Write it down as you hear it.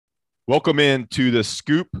Welcome in to the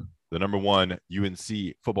Scoop, the number one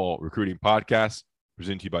UNC football recruiting podcast,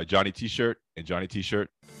 presented to you by Johnny T-Shirt and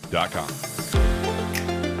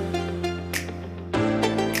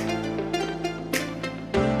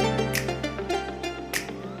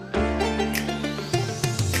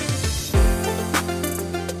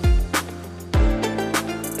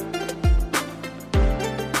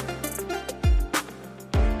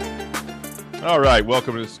All right,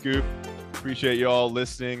 welcome to the Scoop. Appreciate you all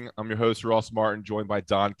listening. I'm your host, Ross Martin, joined by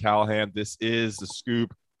Don Callahan. This is the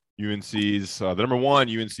Scoop, UNC's the number one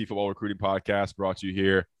UNC football recruiting podcast, brought to you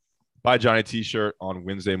here by Johnny T-Shirt on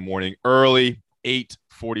Wednesday morning, early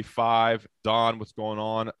 8:45. Don, what's going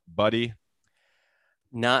on, buddy?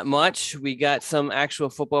 Not much. We got some actual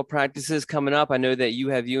football practices coming up. I know that you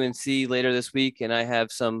have UNC later this week, and I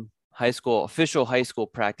have some official high school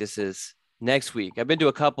practices next week. I've been to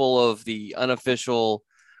a couple of the unofficial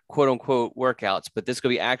quote unquote workouts, but this is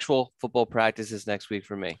going to be actual football practices next week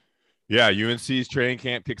for me. Yeah, UNC's training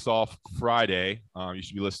camp kicks off Friday. You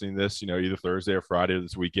should be listening to this, either Thursday or Friday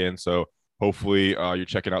this weekend. So hopefully you're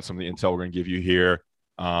checking out some of the intel we're going to give you here.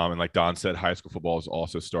 And like Don said, high school football is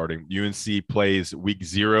also starting. UNC plays week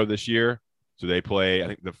 0 this year. So they play, I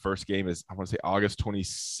think the first game is, I want to say August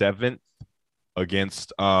 27th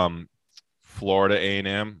against Florida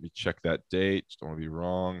A&M. Let me check that date. Just don't want to be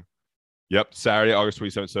wrong. Yep, Saturday, August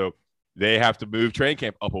 27th. So they have to move training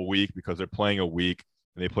camp up a week because they're playing a week,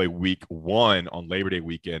 and they play week 1 on Labor Day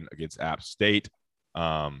weekend against App State.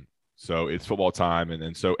 So it's football time.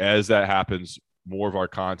 And so as that happens, more of our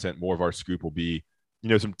content, more of our scoop will be,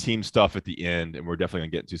 some team stuff at the end. And we're definitely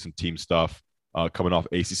going to get into some team stuff coming off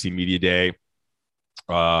ACC Media Day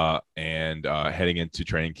and heading into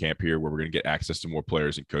training camp here, where we're going to get access to more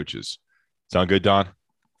players and coaches. Sound good, Don?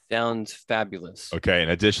 Sounds fabulous. Okay,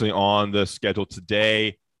 and additionally on the schedule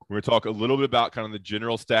today, we're going to talk a little bit about kind of the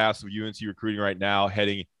general stats of UNC recruiting right now,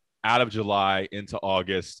 heading out of July into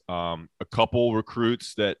August. A couple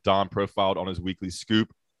recruits that Don profiled on his weekly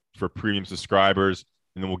scoop for premium subscribers,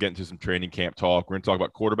 and then we'll get into some training camp talk. We're going to talk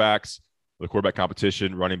about quarterbacks, the quarterback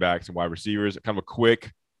competition, running backs, and wide receivers. Kind of a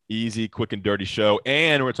quick and dirty show.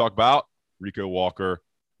 And we're going to talk about Rico Walker,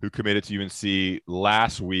 who committed to UNC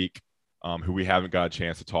last week, who we haven't got a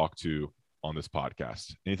chance to talk to on this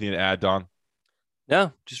podcast. Anything to add, Don?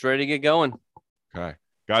 No, just ready to get going. Okay.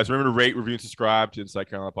 Guys, remember to rate, review, and subscribe to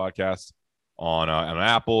Inside Carolina Podcast on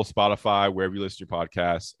Apple, Spotify, wherever you listen to your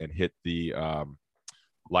podcasts, and hit the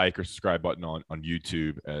like or subscribe button on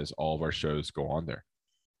YouTube as all of our shows go on there.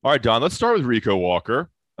 All right, Don, let's start with Rico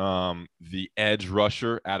Walker. The edge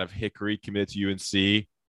rusher out of Hickory, committed to UNC,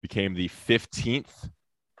 became the 15th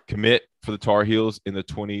commit for the Tar Heels in the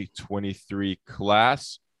 2023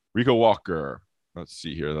 class. Rico Walker, let's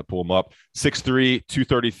see here. I'll pull him up. 6'3",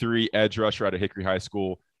 233 edge rusher out of Hickory High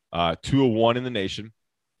School, 201 in the nation,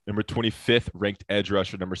 number 25th ranked edge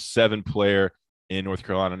rusher, number 7 player in North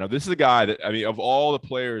Carolina. Now, this is a guy that, of all the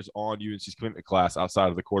players on UNC's commitment class outside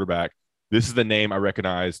of the quarterback, this is the name I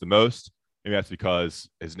recognize the most. Maybe that's because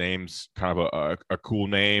his name's kind of a cool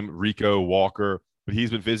name, Rico Walker. But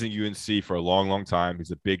he's been visiting UNC for a long, long time.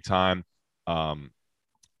 He's a big-time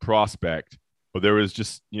prospect. But there was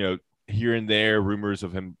just, here and there rumors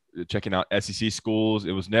of him checking out SEC schools.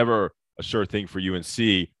 It was never a sure thing for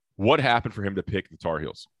UNC. What happened for him to pick the Tar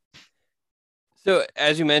Heels? So,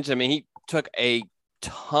 as you mentioned, he took a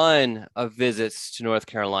ton of visits to North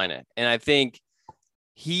Carolina. And I think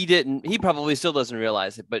he probably still doesn't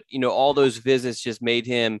realize it. But, all those visits just made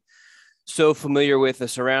him so familiar with the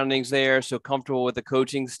surroundings there, so comfortable with the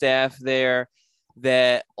coaching staff there,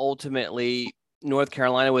 that ultimately North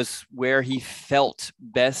Carolina was where he felt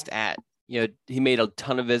best at. He made a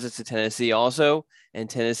ton of visits to Tennessee also, and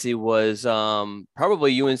Tennessee was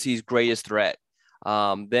probably UNC's greatest threat.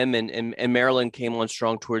 Them and Maryland came on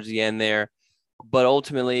strong towards the end there, but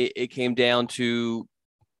ultimately it came down to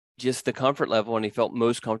just the comfort level, and he felt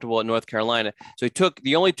most comfortable at North Carolina. So he took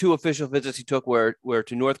the only 2 official visits he took were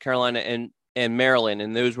to North Carolina and Maryland,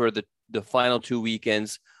 and those were the final 2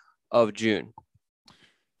 weekends of June.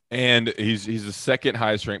 And he's the second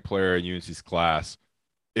highest ranked player in UNC's class.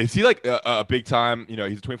 Is he like a big time? He's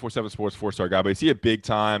a 24/7 Sports 4-star guy, but is he a big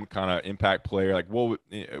time kind of impact player? Like,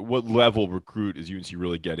 what level of recruit is UNC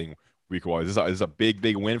really getting week-wise? Is this a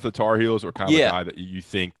big win for the Tar Heels, or kind of a guy that you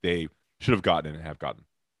think they should have gotten and have gotten?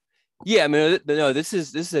 Yeah, no, this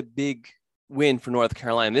is a big win for North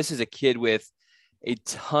Carolina. This is a kid with a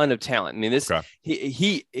ton of talent.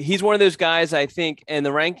 He's one of those guys, I think, and the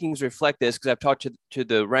rankings reflect this because I've talked to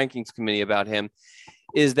the rankings committee about him,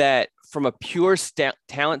 is that from a pure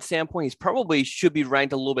talent standpoint, he's probably should be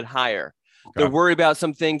ranked a little bit higher. They're worried about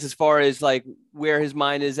some things as far as like where his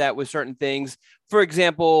mind is at with certain things. For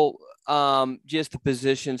example, just the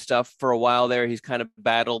position stuff for a while there. He's kind of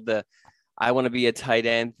battled the I want to be a tight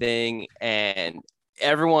end thing. And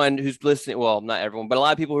everyone who's listening, well, not everyone, but a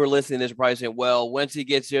lot of people who are listening to this are probably saying, well, once he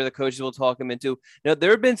gets there, the coaches will talk him into. Now, there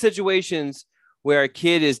have been situations where a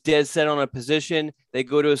kid is dead set on a position. They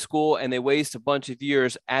go to a school and they waste a bunch of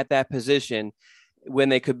years at that position when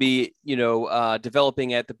they could be,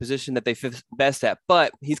 developing at the position that they fit best at.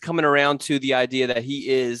 But he's coming around to the idea that he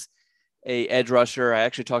is a edge rusher. I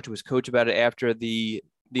actually talked to his coach about it after the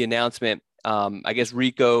announcement. I guess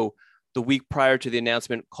Rico, the week prior to the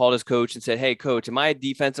announcement, called his coach and said, "Hey, coach, am I a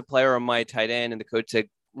defensive player or am I a tight end?" And the coach said,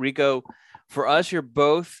 "Rico, for us, you're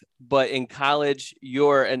both, but in college,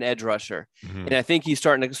 you're an edge rusher." Mm-hmm. And I think he's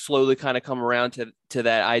starting to slowly kind of come around to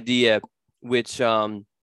that idea, which,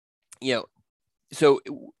 so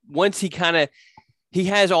once he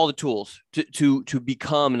has all the tools to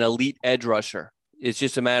become an elite edge rusher. It's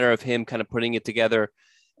just a matter of him kind of putting it together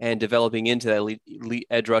and developing into that elite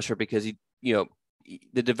edge rusher because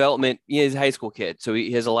the development, he's a high school kid, so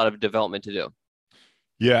he has a lot of development to do.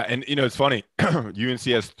 Yeah, and it's funny. UNC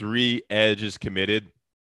has 3 edges committed,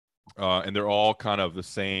 and they're all kind of the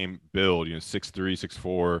same build. 6'3",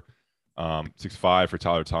 6'4", 6'5" for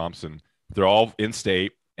Tyler Thompson. They're all in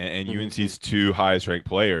state, and UNC's 2 highest ranked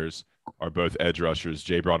players are both edge rushers.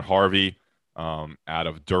 Jabron Harvey, out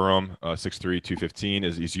of Durham, 6'3", 215,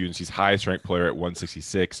 is UNC's highest ranked player at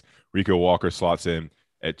 166. Rico Walker slots in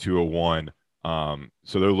at 201.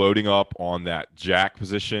 So they're loading up on that jack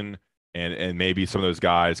position, and maybe some of those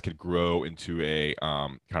guys could grow into a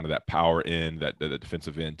kind of that power end, that the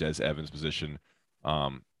defensive end, Des Evans position.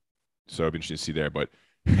 So it'll be interesting to see there. But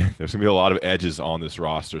there's gonna be a lot of edges on this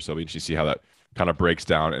roster, so it'll be interesting to see how that kind of breaks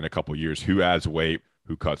down in a couple of years. Who adds weight,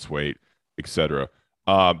 who cuts weight, etc.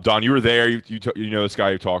 Don, you were there. You know this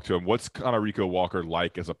guy. You talked to him. What's kind of Rico Walker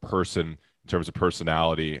like as a person in terms of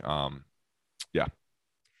personality?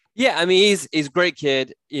 Yeah, I mean, he's a great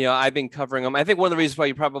kid. I've been covering him. I think one of the reasons why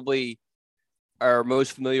you probably are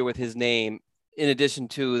most familiar with his name, in addition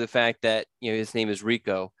to the fact that, his name is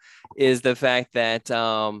Rico, is the fact that,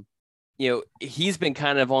 he's been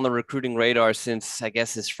kind of on the recruiting radar since, I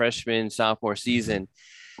guess, his freshman, sophomore season.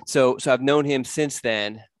 So I've known him since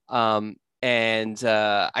then. And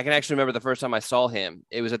I can actually remember the first time I saw him.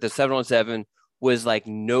 It was at the 7-on-7. Was like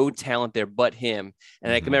no talent there but him.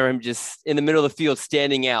 And I can remember him just in the middle of the field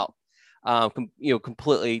standing out,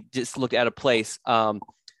 completely just looked out of place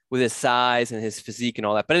with his size and his physique and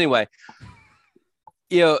all that. But anyway,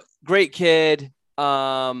 great kid,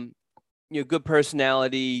 good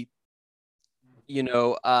personality. He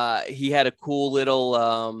had a cool little,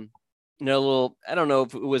 I don't know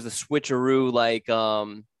if it was a switcheroo like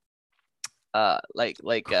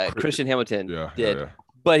Christian Hamilton did. Yeah.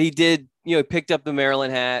 But he did, picked up the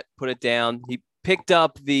Maryland hat, put it down. He picked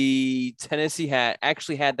up the Tennessee hat,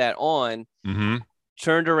 actually had that on,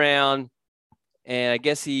 turned around, and I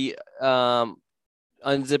guess he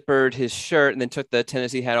unzippered his shirt and then took the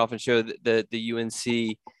Tennessee hat off and showed the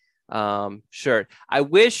UNC shirt. I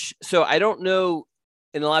don't know,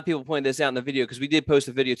 and a lot of people pointed this out in the video because we did post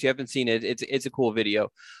a video. If you haven't seen it, it's a cool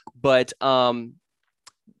video. But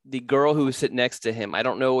the girl who was sitting next to him, I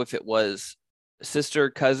don't know if it was sister,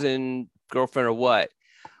 cousin, girlfriend, or what,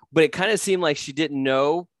 but it kind of seemed like she didn't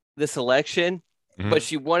know the selection, but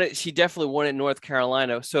she definitely wanted North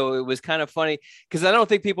Carolina. So it was kind of funny because I don't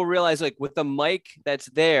think people realize, like, with the mic that's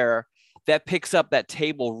there, that picks up that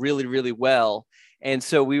table really, really well. And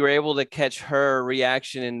so we were able to catch her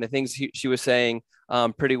reaction and the things she was saying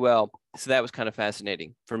pretty well. So that was kind of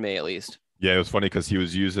fascinating for me, at least. Yeah, it was funny because he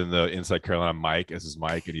was using the Inside Carolina mic as his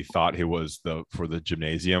mic, and he thought it was for the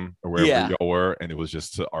gymnasium or wherever y'all were, and it was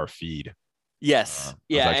just our feed. Yes,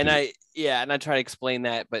 and I try to explain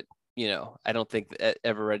that, but I don't think that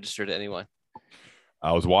ever registered to anyone.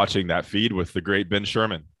 I was watching that feed with the great Ben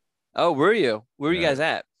Sherman. Oh, were you? Where were you guys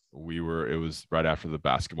at? We were. It was right after the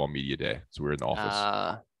basketball media day, so we were in the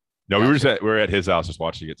office. No, gotcha. we were at his house just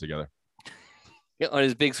watching it together on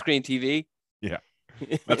his big screen TV. Yeah.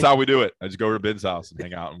 That's how we do it. I just go over to Ben's house and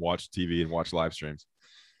hang out and watch TV and watch live streams.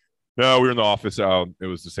 No, we were in the office. It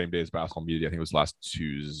was the same day as basketball media. I think it was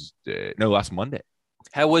last Monday.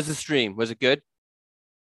 How was the stream? Was it good?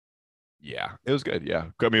 Yeah, it was good. Yeah.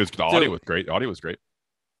 I mean, the audio was great. The audio was great.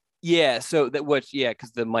 Yeah. So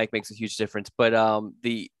because the mic makes a huge difference. But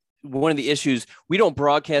one of the issues, we don't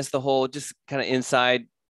broadcast the whole, just kind of inside,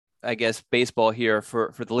 I guess, baseball here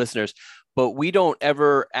for the listeners. But we don't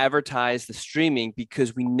ever advertise the streaming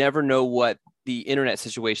because we never know what the internet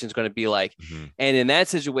situation is going to be like. And in that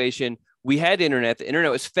situation, we had internet. The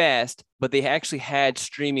internet was fast, but they actually had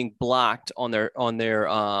streaming blocked on their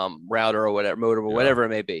router or whatever, modem or whatever it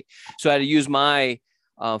may be. So I had to use my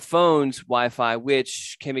phone's Wi-Fi,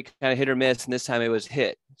 which can be kind of hit or miss, and this time it was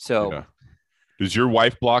hit. So, does your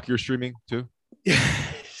wife block your streaming too?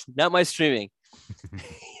 Not my streaming.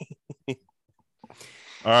 All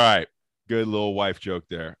right, good little wife joke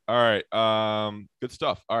there. All right, good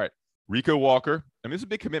stuff. All right, Rico Walker. I mean, it's a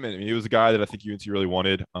big commitment. I mean, he was a guy that I think UNC really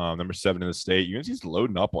wanted. Number 7 in the state. UNC's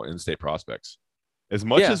loading up on in-state prospects. As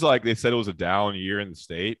much as like they said it was a down year in the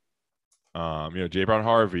state. Jay Brown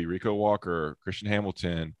Harvey, Rico Walker, Christian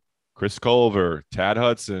Hamilton, Chris Culver, Tad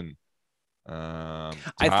Hudson,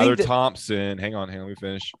 Tyler Thompson. Hang on, let me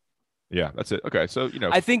finish. Yeah, that's it. Okay, so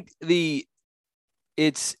I think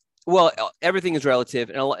everything is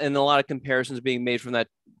relative, and a lot of comparisons being made from that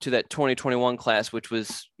to that 2021 class, which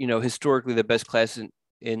was historically the best class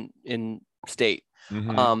in state.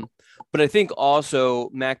 Mm-hmm. But I think also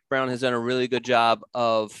Mack Brown has done a really good job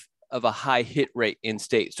of a high hit rate in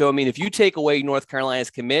state. So I mean, if you take away North Carolina's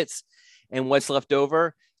commits and what's left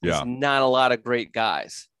over, there's not a lot of great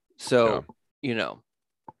guys. So it's a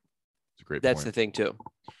great point. The thing too.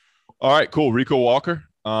 All right, cool. Rico Walker.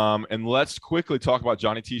 And let's quickly talk about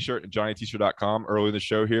Johnny T-Shirt and JohnnyT-shirt.com early in the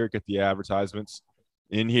show here. Get the advertisements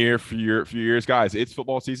in here for your ears. Guys, it's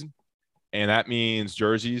football season, and that means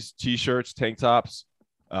jerseys, T-shirts, tank tops,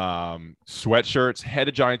 sweatshirts. Head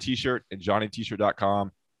to Johnny T-Shirt and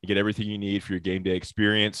JohnnyT-shirt.com and get everything you need for your game day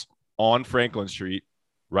experience on Franklin Street,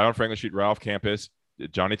 right off campus,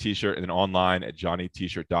 Johnny T-Shirt, and then online at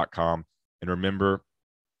JohnnyT-shirt.com. And remember,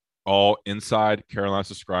 all Inside Carolina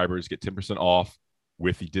subscribers get 10% off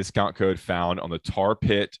with the discount code found on the Tar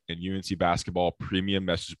Pit and UNC basketball premium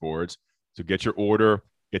message boards. So get your order,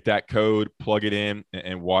 get that code, plug it in,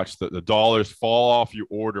 and watch the dollars fall off your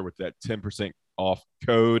order with that 10% off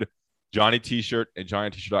code. Johnny T-Shirt and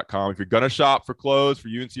JohnnyT-shirt.com. If you're going to shop for clothes for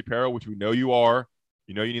UNC apparel, which we know you are,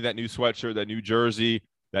 you need that new sweatshirt, that new jersey,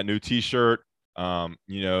 that new T-shirt, the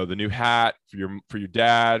new hat for your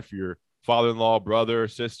dad, for your father-in-law, brother,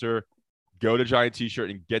 sister. Go to Johnny T-Shirt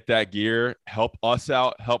and get that gear. Help us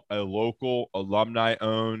out. Help a local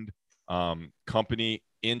alumni-owned company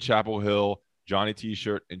in Chapel Hill. Johnny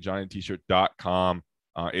T-Shirt and JohnnyT-shirt.com.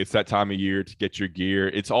 It's that time of year to get your gear.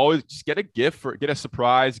 It's always just get a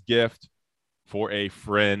surprise gift for a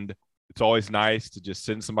friend. It's always nice to just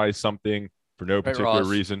send somebody something for no particular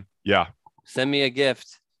reason. Yeah. Send me a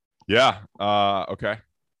gift. Yeah. Okay.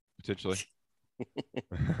 Potentially.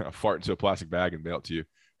 I'll fart into a plastic bag and mail it to you.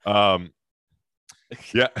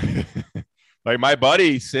 Yeah. Like my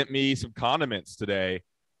buddy sent me some condiments today.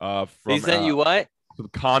 He sent you what? Some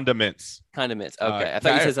condiments. Condiments. Okay. I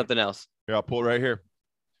thought you said something else. Yeah, I'll pull it right here.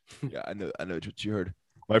 Yeah, I know what you heard.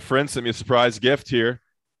 My friend sent me a surprise gift here.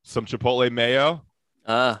 Some Chipotle mayo.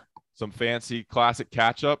 Some fancy classic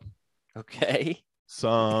ketchup. Okay.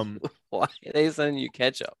 Some why are they sending you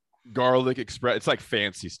ketchup? Garlic express. It's like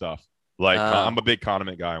fancy stuff. Like I'm a big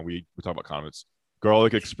condiment guy, and we talk about condiments.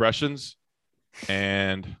 Garlic expressions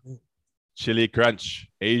and chili crunch,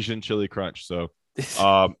 Asian chili crunch. So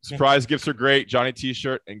surprise gifts are great. Johnny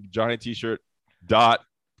T-Shirt and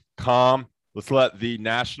JohnnyT-shirt.com. Let's let the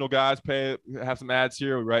national guys have some ads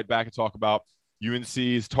here. We'll be right back and talk about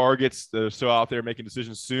UNC's targets that are still out there making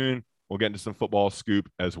decisions soon. We'll get into some football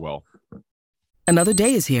scoop as well. Another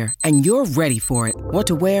day is here, and you're ready for it. What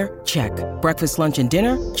to wear? Check. Breakfast, lunch, and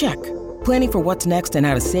dinner? Check. Planning for what's next and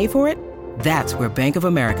how to save for it? That's where Bank of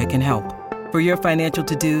America can help. For your financial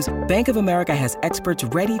to-dos, Bank of America has experts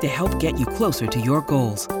ready to help get you closer to your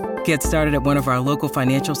goals. Get started at one of our local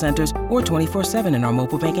financial centers or 24/7 in our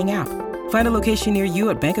mobile banking app. Find a location near you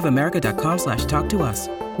at bankofamerica.com/talktous.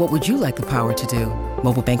 What would you like the power to do?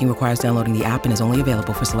 Mobile banking requires downloading the app and is only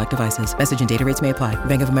available for select devices. Message and data rates may apply.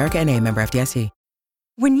 Bank of America N.A., member FDIC.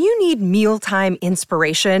 When you need mealtime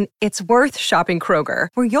inspiration, it's worth shopping Kroger,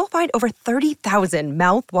 where you'll find over 30,000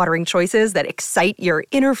 mouth-watering choices that excite your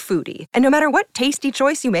inner foodie. And no matter what tasty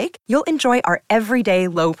choice you make, you'll enjoy our everyday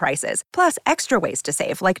low prices, plus extra ways to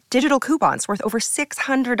save, like digital coupons worth over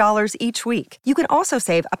 $600 each week. You can also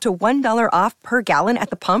save up to $1 off per gallon at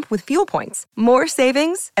the pump with fuel points. More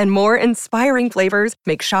savings and more inspiring flavors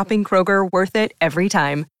make shopping Kroger worth it every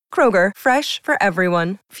time. Kroger, fresh for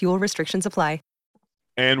everyone. Fuel restrictions apply.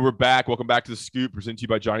 And we're back. Welcome back to The Scoop, presented to you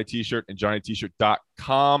by Johnny T-Shirt and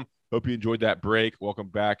JohnnyT-shirt.com. Hope you enjoyed that break. Welcome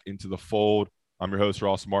back into the fold. I'm your host,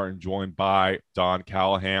 Ross Martin, joined by Don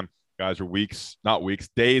Callahan. Guys, we're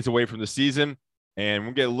days away from the season, and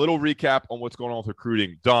we'll get a little recap on what's going on with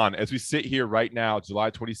recruiting. Don, as we sit here right now,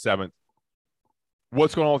 July 27th,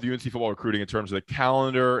 what's going on with UNC football recruiting in terms of the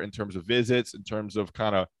calendar, in terms of visits, in terms of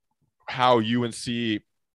kind of how UNC,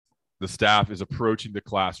 the staff, is approaching the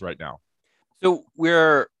class right now? So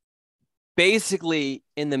we're basically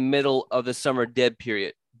in the middle of the summer dead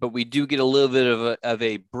period, but we do get a little bit of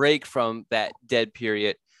a break from that dead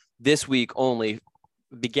period this week only.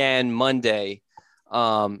 Began Monday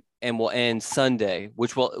and will end Sunday,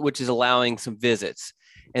 which is allowing some visits.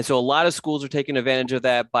 And so a lot of schools are taking advantage of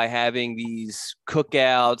that by having these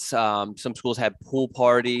cookouts. Some schools have pool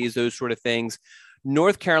parties, those sort of things.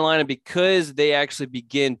 North Carolina, because they actually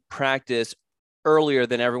begin practice earlier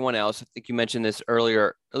than everyone else. I think you mentioned this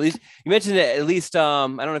earlier. At least you mentioned it. At least I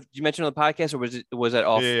don't know if you mentioned on the podcast or was that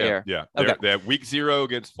off air? Yeah. Okay. That week 0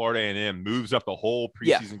 against Florida A&M moves up the whole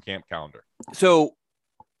preseason camp calendar. So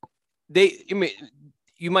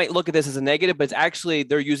you might look at this as a negative, but it's actually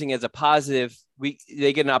they're using it as a positive.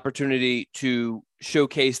 They get an opportunity to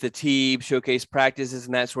showcase the team, showcase practices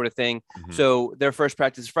and that sort of thing. Mm-hmm. So their first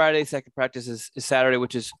practice is Friday, second practice is Saturday,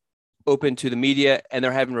 which is open to the media, and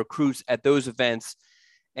they're having recruits at those events.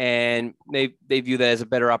 And they view that as a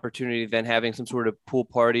better opportunity than having some sort of pool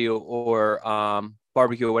party or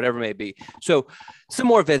barbecue or whatever it may be. So some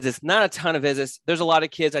more visits, not a ton of visits. There's a lot of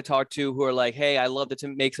kids I talk to who are like, hey, I love to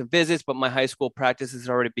make some visits, but my high school practices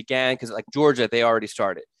already began, because like Georgia, they already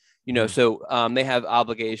started, so they have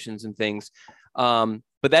obligations and things. But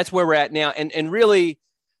that's where we're at now. And really,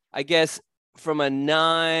 I guess from a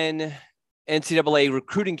non-NCAA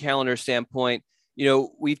recruiting calendar standpoint,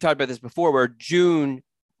 we've talked about this before, where June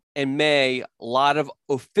and May, a lot of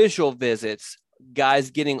official visits,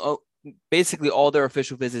 guys getting basically all their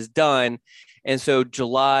official visits done. And so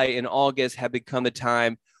July and August have become the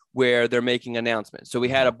time where they're making announcements. So we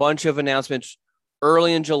had a bunch of announcements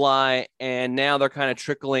early in July, and now they're kind of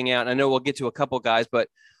trickling out. And I know we'll get to a couple guys, but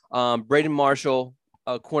Braden Marshall,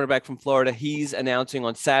 a cornerback from Florida, he's announcing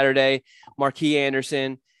on Saturday. Marquis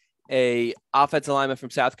Anderson, a offensive lineman from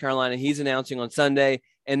South Carolina, he's announcing on Sunday.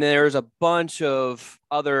 And there's a bunch of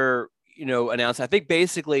other, announcements. I think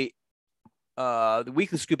basically the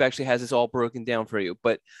Weekly Scoop actually has this all broken down for you,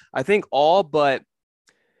 but I think all but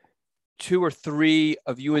 2 or 3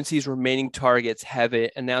 of UNC's remaining targets have an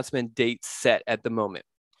announcement date set at the moment.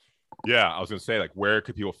 Yeah, I was going to say, like, where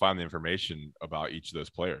could people find the information about each of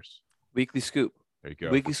those players? Weekly Scoop. There you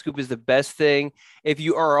go. Weekly Scoop is the best thing. If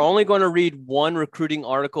you are only going to read one recruiting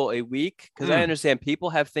article a week, because I understand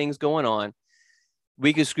people have things going on,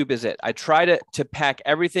 Weekly Scoop is it. I try to pack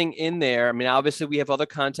everything in there. I mean, obviously we have other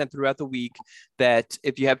content throughout the week that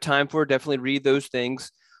if you have time for, definitely read those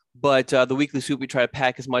things. But the Weekly Scoop, we try to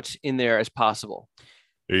pack as much in there as possible.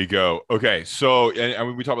 There you go. Okay. So,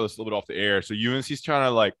 and we talked about this a little bit off the air. So UNC's trying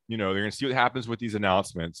to they're going to see what happens with these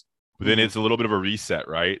announcements, but then it's a little bit of a reset,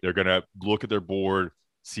 right? They're going to look at their board,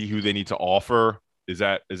 see who they need to offer. Is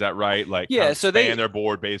that right? So expand their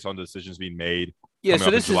board based on decisions being made. Yeah. So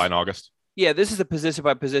this is July and August. Yeah, this is a position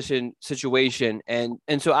by position situation. And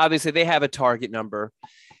so obviously they have a target number.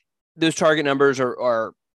 Those target numbers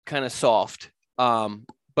are kind of soft.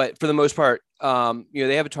 But for the most part,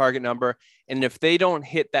 they have a target number. And if they don't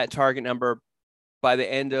hit that target number by the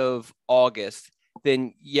end of August,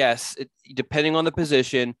 then yes, depending on the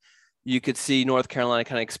position, you could see North Carolina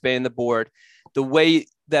kind of expand the board. The way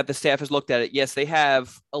that the staff has looked at it, yes, they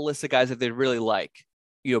have a list of guys that they really like,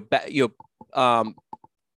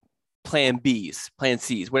 plan Bs, plan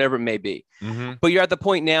Cs, whatever it may be. Mm-hmm. But you're at the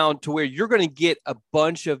point now to where you're going to get a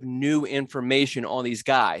bunch of new information on these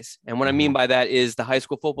guys. And what I mean by that is the high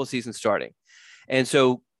school football season starting. And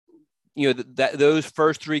so, those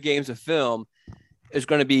first 3 games of film is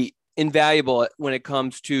going to be invaluable when it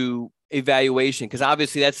comes to evaluation, because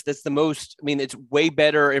obviously that's the most, it's way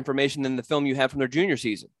better information than the film you have from their junior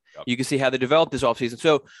season. Yep. You can see how they developed this offseason.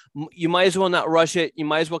 So you might as well not rush it. You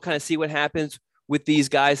might as well kind of see what happens with these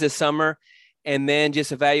guys this summer, and then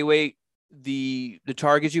just evaluate the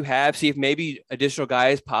targets you have, see if maybe additional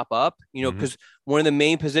guys pop up, because one of the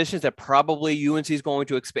main positions that probably UNC is going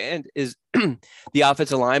to expand is the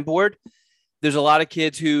offensive line board. There's a lot of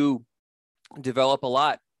kids who develop a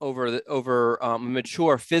lot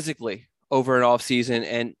mature physically over an off season,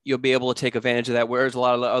 and you'll be able to take advantage of that. Whereas a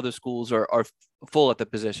lot of the other schools are full at the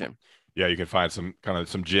position. Yeah. You can find some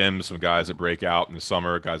gyms, some guys that break out in the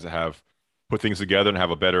summer, guys that have put things together and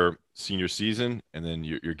have a better senior season, and then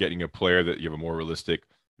you're getting a player that you have a more realistic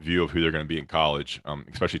view of who they're going to be in college,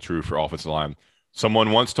 especially true for offensive line.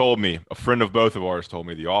 Someone once told me, a friend of both of ours told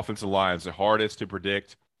me, the offensive line is the hardest to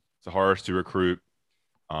predict, it's the hardest to recruit,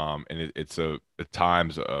 and it's at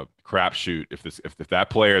times a crapshoot if that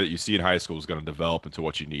player that you see in high school is going to develop into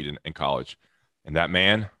what you need in college. And that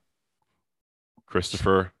man,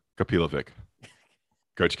 Christopher Kapilovic,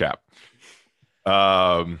 Coach Cap.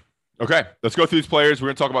 Okay, let's go through these players. We're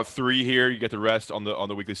going to talk about 3 here. You get the rest on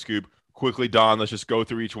the weekly scoop. Quickly, Don, let's just go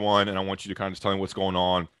through each one, and I want you to kind of just tell me what's going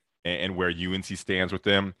on and where UNC stands with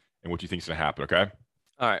them and what you think is going to happen, okay?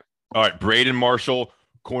 All right. All right, Braden Marshall,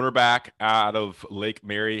 cornerback out of Lake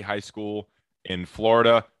Mary High School in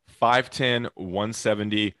Florida, 5'10",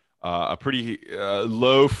 170, a pretty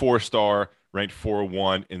low 4-star, ranked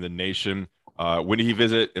 401 in the nation. When did he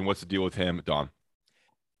visit, and what's the deal with him, Don?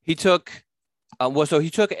 He took he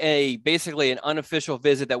took basically an unofficial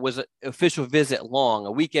visit that was an official visit long,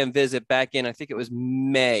 a weekend visit back in, I think it was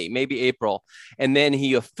May, maybe April. And then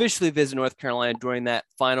he officially visited North Carolina during that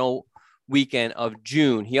final weekend of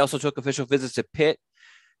June. He also took official visits to Pitt,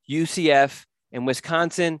 UCF, and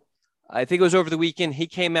Wisconsin. I think it was over the weekend. He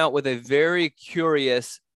came out with a very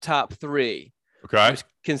curious top 3. Okay. Which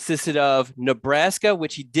consisted of Nebraska,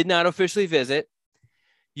 which he did not officially visit,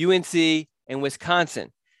 UNC, and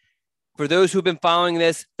Wisconsin. For those who've been following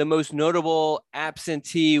this, the most notable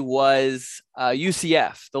absentee was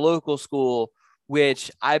UCF, the local school,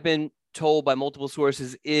 which I've been told by multiple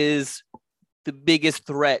sources is the biggest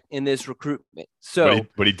threat in this recruitment. So,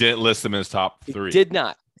 but he didn't list them in his top 3. He did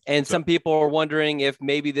not. And some people are wondering if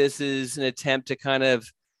maybe this is an attempt to kind of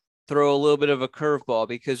throw a little bit of a curveball,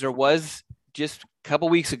 because there was just a couple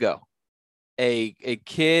weeks ago a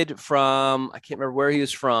kid from, I can't remember where he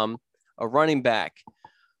was from, a running back,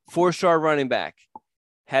 4-star running back,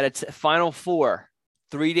 had a Final Four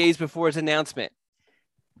 3 days before his announcement,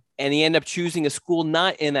 and he ended up choosing a school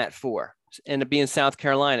not in that 4, ended up being South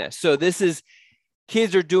Carolina. So this is,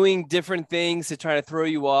 kids are doing different things to try to throw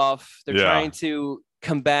you off. They're trying to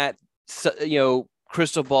combat,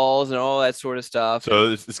 crystal balls and all that sort of stuff. So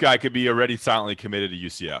this guy could be already silently committed to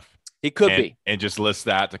UCF. He could be. And just list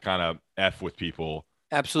that to kind of F with people.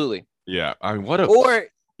 Absolutely. Yeah. I mean,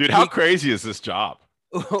 dude, how crazy is this job?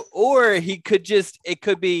 Or he could it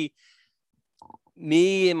could be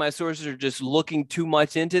me and my sources are just looking too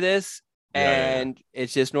much into this, and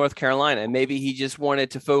it's just North Carolina. And maybe he just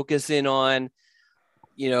wanted to focus in on,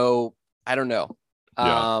 I don't know.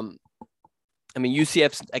 Yeah. I mean,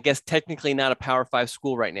 UCF's, I guess, technically not a Power 5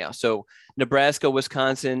 school right now. So Nebraska,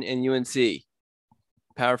 Wisconsin, and UNC,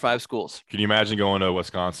 Power 5 schools. Can you imagine going to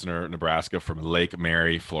Wisconsin or Nebraska from Lake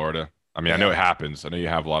Mary, Florida? I mean, I know it happens. I know you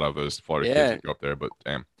have a lot of those Florida kids that go up there, but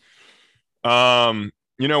damn.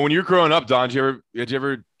 When you're growing up, Don, did you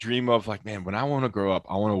ever dream of like, man, when I want to grow up,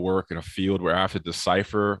 I want to work in a field where I have to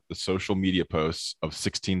decipher the social media posts of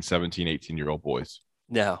 16, 17, 18-year-old boys?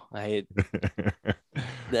 No, I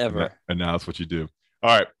never. And now that's what you do.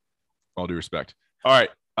 All right. All due respect. All right.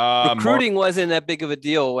 Recruiting wasn't that big of a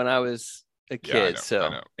deal when I was a kid. I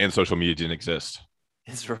know. And social media didn't exist.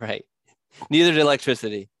 That's right. Neither did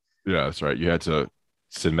electricity. Yeah, that's right. You had to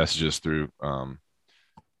send messages through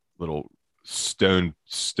little stone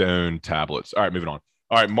tablets. All right, moving on.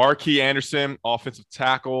 All right, Marquis Anderson, offensive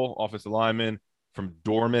tackle, offensive lineman from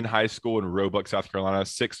Dorman High School in Roebuck, South Carolina,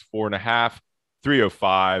 6'4.5",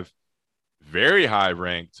 305, very high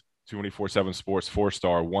ranked, 24/7 Sports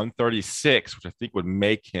 4-star, 136, which I think would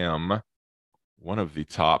make him one of the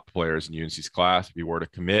top players in UNC's class if he were to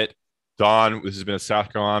commit. Don, this has been a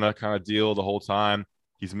South Carolina kind of deal the whole time.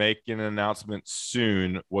 He's making an announcement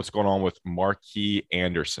soon. What's going on with Marquis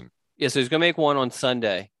Anderson? Yeah, so he's going to make one on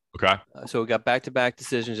Sunday. Okay. So we got back-to-back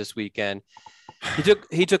decisions this weekend.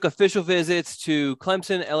 He took official visits to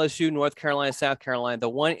Clemson, LSU, North Carolina, South Carolina. The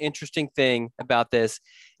one interesting thing about this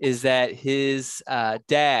is that his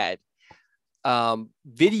dad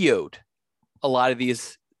videoed a lot of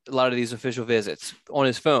these official visits on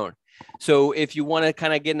his phone. So if you want to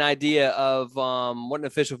kind of get an idea of what an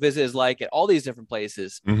official visit is like at all these different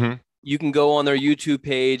places, you can go on their YouTube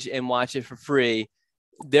page and watch it for free.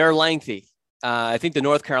 They're lengthy. I think the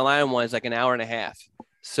North Carolina one is like an hour and a half.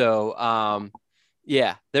 So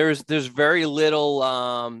there's very little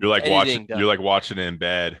you're like watching it in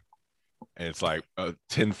bed, and it's like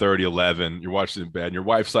 10:30, 11. You're watching it in bed, and your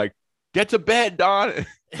wife's like, "Get to bed, Don.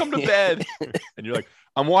 Come to bed." And you're like,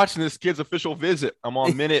 "I'm watching this kid's official visit. I'm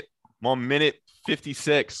on minute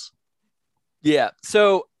 56." Yeah.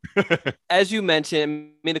 So as you mentioned, I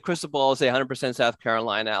mean, the crystal ball say 100% South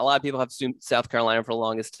Carolina. A lot of people have assumed South Carolina for the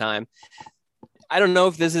longest time. I don't know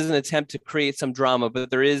if this is an attempt to create some drama,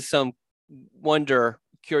 but there is some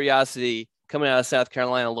curiosity coming out of South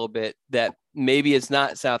Carolina a little bit that maybe it's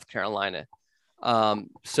not South Carolina.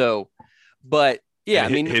 But yeah, I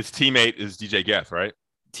mean, his teammate is DJ Geth, right?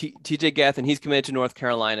 TJ Geth, and he's committed to North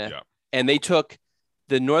Carolina. Yeah. And they took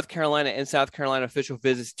the North Carolina and South Carolina official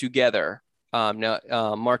visits together. Now,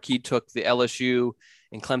 Marquis took the LSU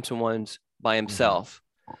and Clemson ones by himself.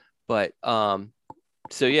 But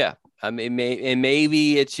so, yeah, I mean,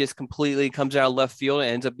 maybe it's just completely comes out of left field and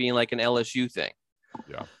ends up being like an LSU thing.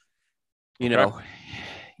 Yeah. You know,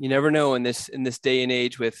 you never know in this day and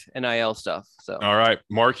age with NIL stuff. So, all right.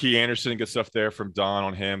 Marquis Anderson, good stuff there from Don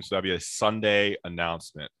on him. So that'll be a Sunday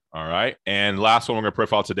announcement. All right. And last one we're going to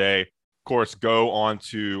profile today. Of course, go on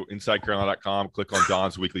to InsideCarolina.com, click on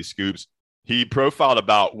Don's Weekly Scoops. He profiled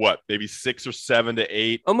about maybe 6 or 7 to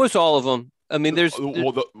 8. Almost all of them. I mean, there's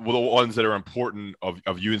the ones that are important of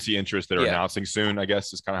UNC interest that are announcing soon, I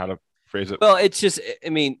guess, is kind of how to phrase it. Well, it's just, I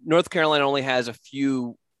mean, North Carolina only has a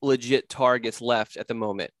few legit targets left at the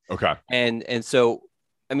moment. Okay. And so,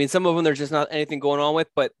 I mean, some of them there's just not anything going on with,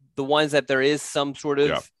 but the ones that there is some sort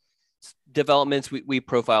of developments, we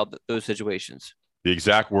profiled those situations. The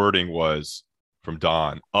exact wording was from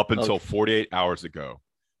Don, up until 48 hours ago,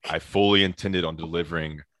 I fully intended on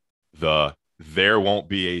delivering there won't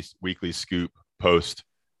be a weekly scoop post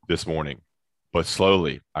this morning, but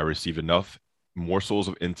slowly I received enough morsels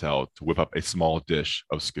of intel to whip up a small dish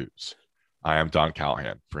of scoops. I am Don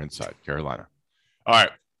Callahan for Inside Carolina. All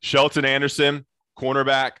right. Shelton Anderson,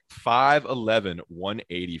 cornerback, 5'11",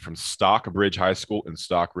 180 from Stockbridge High School in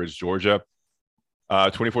Stockbridge, Georgia.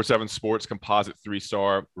 24/7 Sports Composite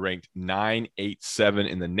 3-star, ranked 987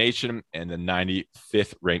 in the nation, and the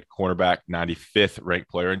 95th ranked cornerback, 95th ranked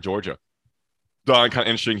player in Georgia. Don, kind of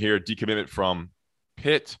interesting here, decommitment from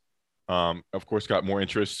Pitt. Of course, got more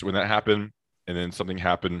interest when that happened, and then something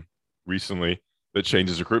happened recently that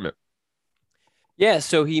changes recruitment. Yeah,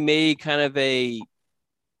 so he made kind of I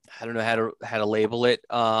don't know how to label it.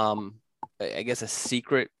 I guess a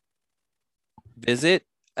secret visit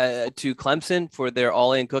to Clemson for their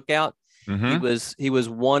all-in cookout. Mm-hmm. He was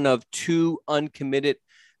one of 2 uncommitted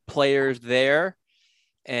players there,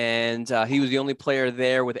 and he was the only player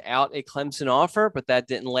there without a Clemson offer. But that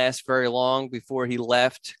didn't last very long. Before he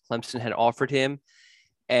left, Clemson had offered him,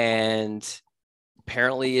 and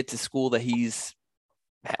apparently it's a school that he's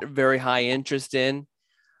had a very high interest in.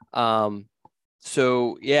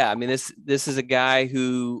 So yeah, I mean, this is a guy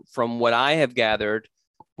who, from what I have gathered,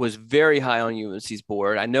 was very high on UNC's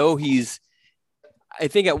board. I know I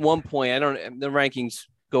think at one point, the rankings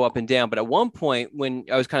go up and down, but at one point when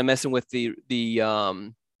I was kind of messing with the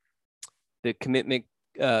commitment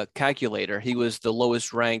calculator, he was the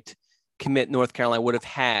lowest ranked commit North Carolina would have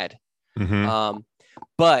had. Mm-hmm.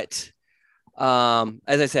 But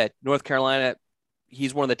as I said, North Carolina,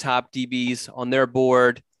 he's one of the top DBs on their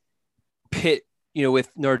board. Pitt, with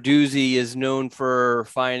Narduzzi, is known for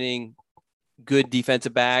finding good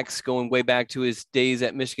defensive backs going way back to his days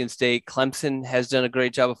at Michigan State. Clemson has done a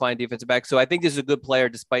great job of finding defensive backs. So I think this is a good player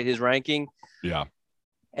despite his ranking. Yeah.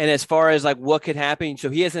 And as far as like what could happen,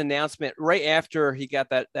 so he has an announcement right after he got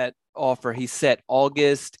that offer. He set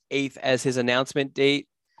August 8th as his announcement date.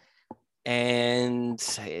 And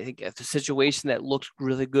I think it's a situation that looked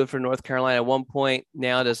really good for North Carolina at one point.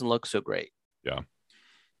 Now it doesn't look so great. Yeah.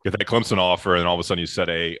 Get that Clemson offer, and all of a sudden you set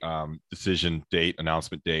a decision date,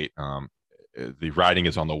 announcement date. The writing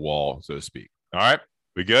is on the wall, so to speak. All right.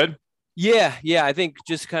 We good? Yeah. I think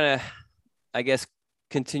just kind of, I guess,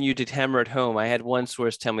 continue to hammer it home. I had one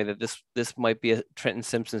source tell me that this might be a Trenton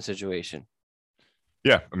Simpson situation.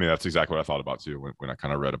 Yeah. I mean, that's exactly what I thought about too when I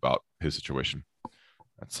kind of read about his situation.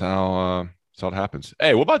 That's how it happens.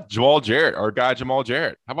 Hey, what about Jamal Jarrett, our guy Jamal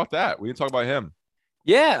Jarrett? How about that? We didn't talk about him.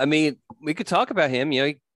 Yeah. I mean, we could talk about him.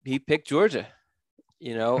 He picked Georgia,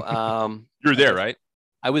 You were there, right?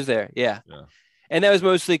 I was there. Yeah. And that was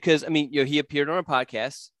mostly because, I mean, he appeared on our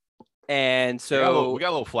podcast. And so we got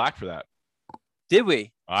a little flack for that. Did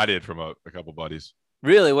we? I did from a couple buddies.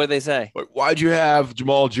 Really? What did they say? Like, why'd you have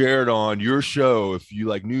Jamal Jarrett on your show if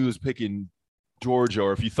you knew he was picking Georgia,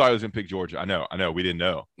 or if you thought he was going to pick Georgia? I know. We didn't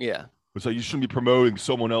know. Yeah. It's like, you shouldn't be promoting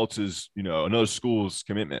someone else's, another school's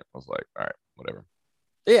commitment. I was like, all right, whatever.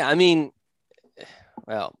 Yeah. I mean,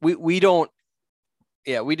 well, we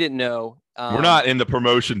didn't know. We're not in the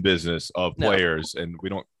promotion business of players, no. And we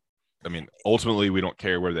don't. I mean, ultimately, we don't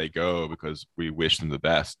care where they go because we wish them the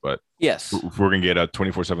best. But yes, if we're gonna get a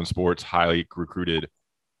 24/7 Sports highly recruited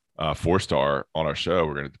 4-star on our show,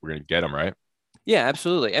 we're gonna get them, right. Yeah,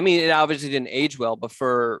 absolutely. I mean, it obviously didn't age well, but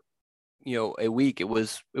for a week, it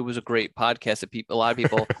was a great podcast that a lot of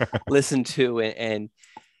people listened to and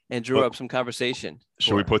drew up some conversation.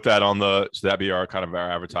 Should we put that on should that be our kind of our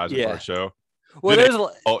advertisement for our show? Well,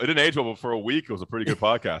 it didn't age well, but for a week, it was a pretty good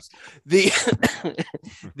podcast. It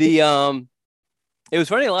was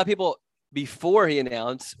funny. A lot of people before he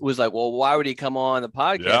announced was like, well, why would he come on the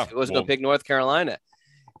podcast if he wasn't going to pick North Carolina?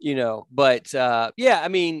 But I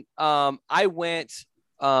mean, I went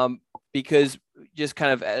because just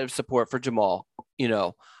kind of out of support for Jamal,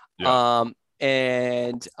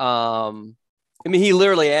 And I mean, he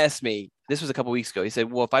literally asked me, this was a couple weeks ago. He said,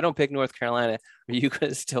 well, if I don't pick North Carolina, are you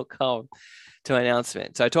going to still come to my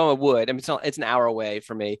announcement? So I told him I would. I mean, it's an hour away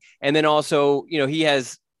for me. And then also, he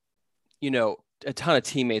has, a ton of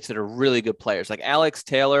teammates that are really good players, like Alex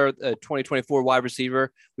Taylor, a 2024 wide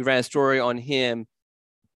receiver. We ran a story on him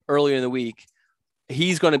earlier in the week.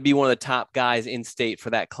 He's going to be one of the top guys in state for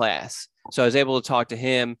that class. So I was able to talk to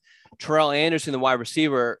him. Terrell Anderson, the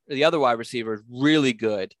other wide receiver, is really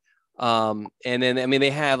good. And then, I mean, they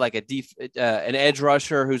have like an edge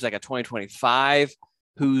rusher who's like a 2025,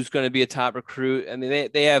 who's going to be a top recruit. I mean,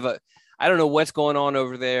 they have I don't know what's going on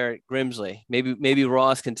over there at Grimsley. Maybe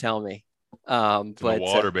Ross can tell me. But the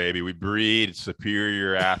water, baby. We breed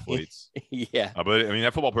superior athletes. Yeah. But I mean,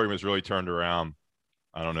 that football program has really turned around.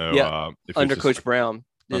 I don't know. Yeah. Under Coach Brown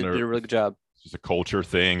did a really good job. It's just a culture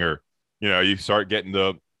thing, or, you start getting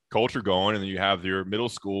the culture going, and then you have your middle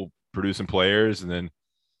school producing players, and then,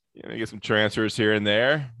 you get some transfers here and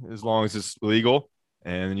there as long as it's legal,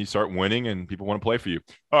 and then you start winning and people want to play for you.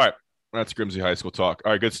 All right. That's Grimsley High School talk.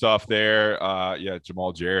 All right. Good stuff there.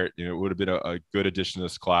 Jamal Jarrett, it would have been a good addition to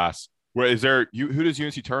this class. Where is there? Who does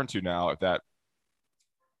UNC turn to now at that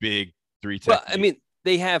big 3 technique? Well, I mean,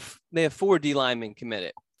 they have 4 D linemen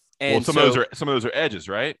committed, and some of those are edges,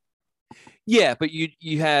 right? Yeah, but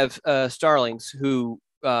you have Starlings, who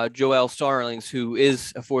Joel Starlings, who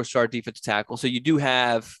is a 4-star defensive tackle. So you do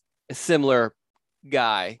have a similar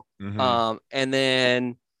guy, and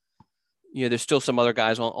then there's still some other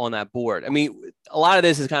guys on that board. I mean, a lot of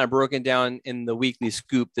this is kind of broken down in the weekly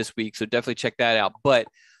scoop this week, so definitely check that out. But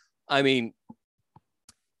I mean,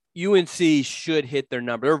 UNC should hit their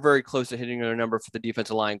number. They're very close to hitting their number for the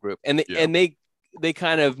defensive line group. And they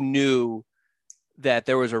kind of knew that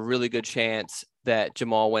there was a really good chance that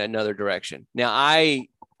Jamal went another direction. Now,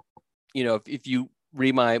 if you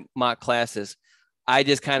read my mock classes, I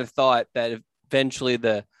just kind of thought that eventually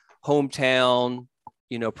the hometown,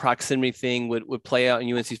 proximity thing would play out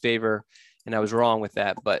in UNC's favor. And I was wrong with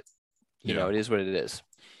that, but it is what it is.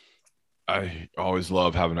 I always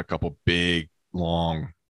love having a couple big,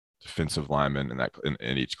 long defensive linemen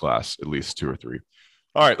in each class, at least 2 or 3.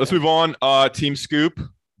 All right, let's move on. Team Scoop,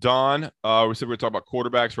 Don. We said we're talking about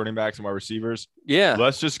quarterbacks, running backs, and wide receivers. Yeah.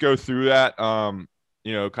 Let's just go through that. Kind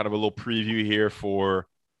of a little preview here for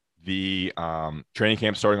the training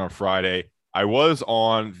camp starting on Friday. I was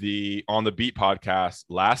on the Beat podcast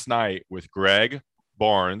last night with Greg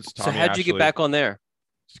Barnes. So how'd you get back on there?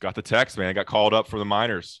 Just got the text, man. Got called up from the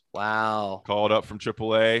minors. Wow. Called up from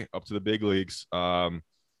AAA up to the big leagues. And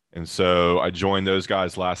so I joined those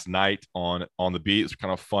guys last night on the Beat. It's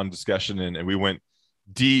kind of a fun discussion. And we went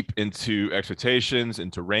deep into expectations,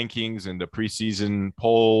 into rankings, into preseason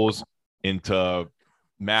polls, into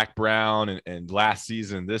Mac Brown and last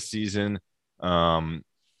season, this season, and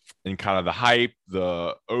kind of the hype,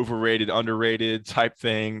 the overrated, underrated type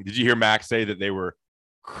thing. Did you hear Mac say that they were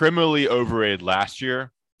criminally overrated last year?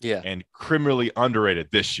 Yeah. And criminally underrated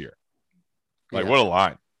this year. Like, what a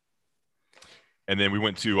line. And then we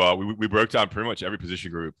went to we broke down pretty much every position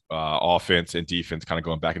group, offense and defense, kind of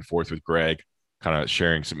going back and forth with Greg, kind of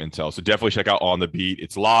sharing some intel. So definitely check out On the Beat.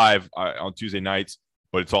 It's live on Tuesday nights,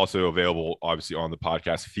 but it's also available obviously on the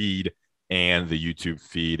podcast feed and the YouTube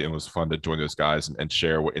feed. And it was fun to join those guys and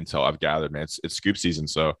share what intel I've gathered, man. It's scoop season,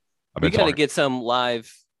 so we got to get some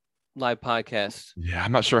live podcasts. Yeah,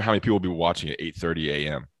 I'm not sure how many people will be watching at 8:30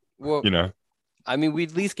 a.m. Well, I mean,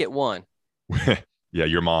 we'd at least get one. Yeah,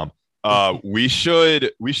 your mom. We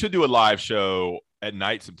should do a live show at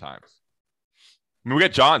night sometimes. I mean, we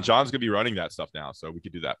got John. John's gonna be running that stuff now, so we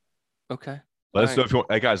could do that. Okay. Let us know if you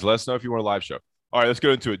want. Hey guys, let us know if you want a live show. All right, let's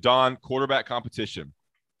go into it. Don, quarterback competition.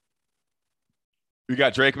 We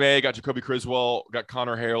got Drake May, got Jacoby Criswell, got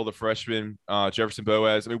Connor Harrell, the freshman, Jefferson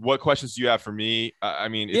Boaz. I mean, what questions do you have for me?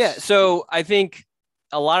 So I think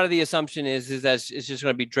a lot of the assumption is that it's just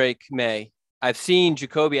going to be Drake May. I've seen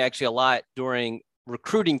Jacoby actually a lot during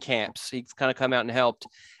recruiting camps. He's kind of come out and helped.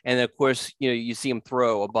 And then, of course, you see him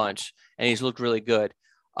throw a bunch and he's looked really good.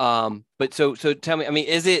 But so tell me, I mean,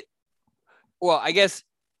 I guess,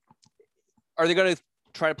 are they going to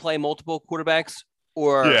try to play multiple quarterbacks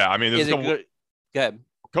or? Yeah, I mean, there's Go ahead.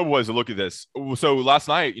 Couple ways to look at this. So last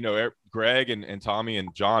night, Greg and Tommy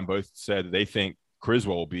and John both said they think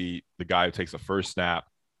Criswell will be the guy who takes the first snap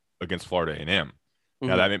against Florida A&M. Mm-hmm.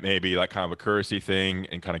 Now that may be like kind of a courtesy thing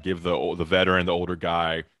and kind of give the veteran, the older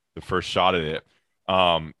guy, the first shot at it.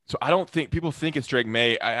 So I don't think people think it's Drake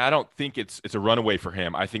May. I don't think it's a runaway for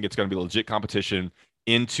him. I think it's going to be a legit competition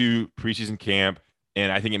into preseason camp,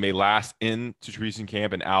 and I think it may last into preseason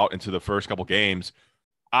camp and out into the first couple games.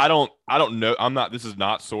 I don't know. This is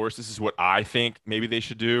not source. This is what I think maybe they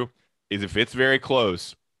should do is if it's very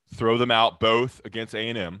close, throw them out both against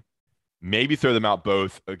A&M, maybe throw them out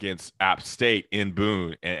both against App State in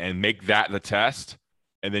Boone and make that the test.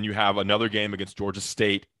 And then you have another game against Georgia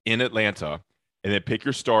State in Atlanta, and then pick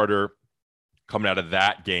your starter coming out of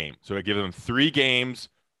that game. So I give them 3 games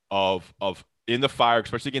of in the fire,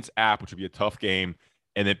 especially against App, which would be a tough game,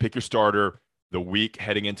 and then pick your starter the week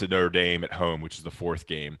heading into Notre Dame at home, which is the 4th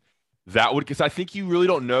game. That would, because I think you really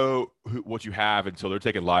don't know what you have until they're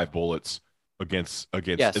taking live bullets against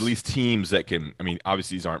yes. at least teams that can. I mean,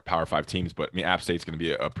 obviously these aren't Power 5 teams, but I mean, App State's going to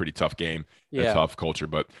be a pretty tough game, a tough culture.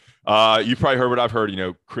 But you've probably heard what I've heard. You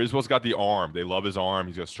know, Criswell's got the arm. They love his arm.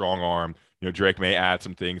 He's got a strong arm. You know, Drake may add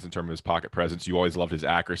some things in terms of his pocket presence. You always loved his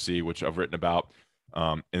accuracy, which I've written about.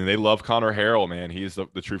 And they love Connor Harrell, man. He is the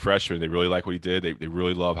true freshman. They really like what he did. They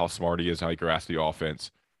really love how smart he is, how he grasped the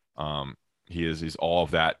offense. He's all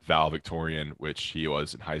of that valedictorian, which he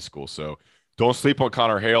was in high school. So don't sleep on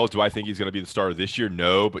Connor Harrell. Do I think he's going to be the starter this year?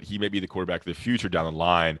 No, but he may be the quarterback of the future down the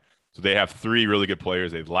line. So they have 3 really good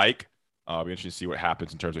players they like. It'll be interesting to see what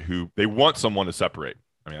happens in terms of who they want someone to separate.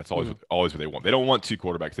 I mean, that's always what they want. They don't want 2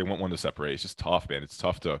 quarterbacks. They want one to separate. It's just tough, man. It's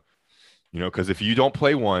tough to, because if you don't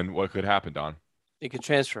play one, what could happen, Don? It could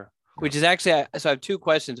transfer, which is actually, so I have 2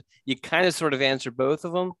 questions. You kind of sort of answered both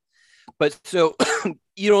of them, but so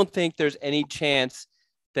you don't think there's any chance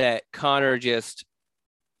that Connor just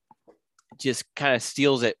kind of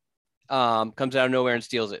steals it, comes out of nowhere and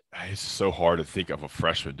steals it? It's so hard to think of a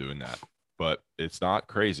freshman doing that, but it's not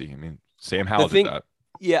crazy. I mean, Sam Howell did that.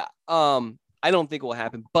 Yeah. I don't think it will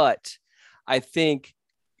happen, but I think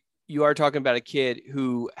you are talking about a kid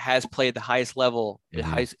who has played the highest level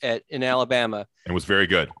in Alabama and was very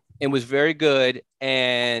good.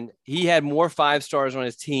 And he had more 5-stars on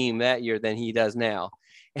his team that year than he does now.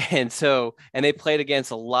 And they played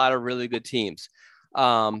against a lot of really good teams.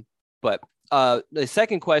 But the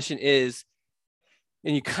second question is,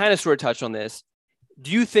 and you kind of sort of touched on this,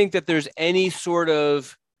 do you think that there's any sort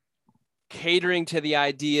of catering to the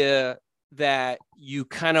idea that you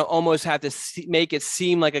kind of almost have to make it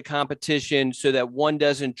seem like a competition so that one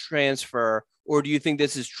doesn't transfer? Or do you think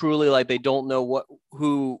this is truly like they don't know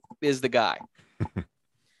who is the guy?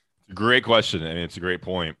 Great question. I mean, it's a great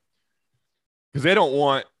point. Because they don't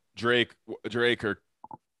want Drake or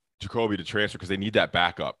Jacoby to transfer because they need that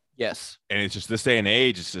backup. Yes. And it's just this day and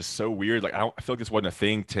age, it's just so weird. Like, I feel like this wasn't a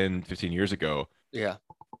thing 10, 15 years ago. Yeah.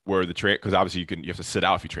 Where because obviously you have to sit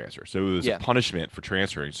out if you transfer. So it was a punishment for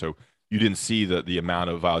transferring. So you didn't see the amount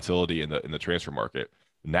of volatility in the transfer market.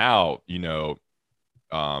 Now,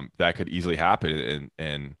 that could easily happen.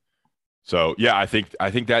 And so, yeah, I think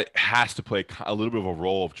that has to play a little bit of a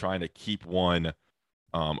role of trying to keep one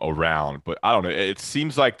around. But I don't know. It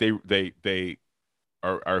seems like they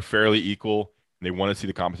are fairly equal. And they want to see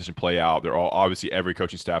the competition play out. They're all, obviously, every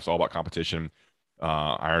coaching staff's all about competition.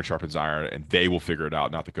 Iron sharpens iron, and they will figure it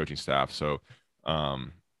out, not the coaching staff. So,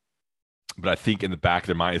 but I think in the back of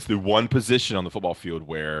their mind, it's the one position on the football field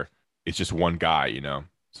where it's just one guy,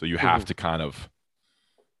 So you have to kind of,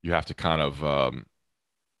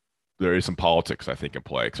 there is some politics, I think, in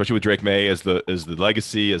play, especially with Drake May as the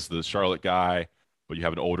legacy, as the Charlotte guy, but you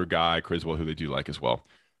have an older guy, Criswell, who they do like as well.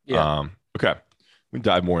 Yeah. Okay. We can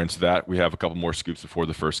dive more into that. We have a couple more scoops before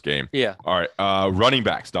the first game. Yeah. All right. Running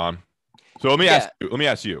backs, Don. So let me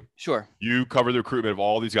ask you. Sure. You cover the recruitment of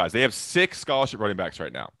all these guys. They have 6 scholarship running backs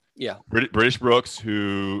right now. Yeah. British Brooks,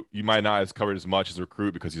 who you might not have covered as much as a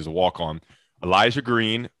recruit because he's a walk-on. Elijah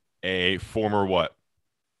Green, a former what?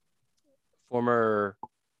 Former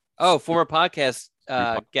podcast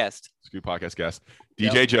guest. Scoop podcast guest.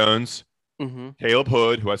 DJ Jones. Mm-hmm. Caleb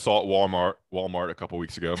Hood, who I saw at Walmart a couple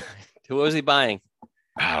weeks ago. What was he buying?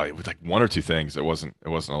 It was like 1 or 2 things. It wasn't a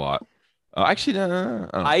lot. Actually, no.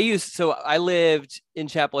 I lived in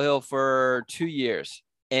Chapel Hill for 2 years,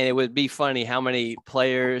 and it would be funny how many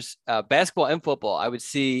players, basketball and football, I would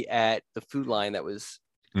see at the food line that was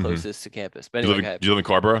closest to campus. But anyway, did you live in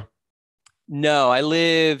Carborough? No, I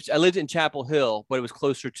lived in Chapel Hill, but it was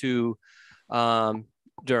closer to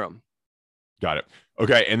Durham. Got it.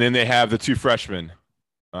 Okay, and then they have the 2 freshmen,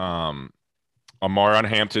 Amarion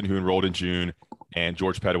Hampton, who enrolled in June, and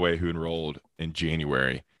George Pettaway, who enrolled in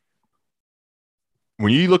January.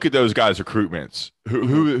 When you look at those guys' recruitments,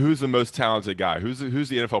 who's the most talented guy? Who's the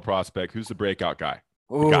NFL prospect? Who's the breakout guy?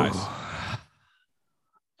 The guys.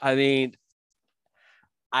 I mean,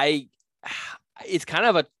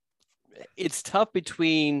 it's tough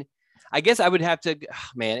between. I guess I would have to.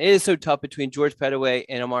 Man, it is so tough between George Pettaway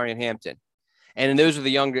and Amarion Hampton, and those are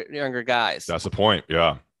the younger guys. That's the point.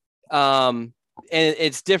 Yeah. and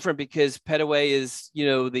it's different because Petaway is,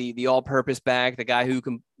 the all-purpose back, the guy who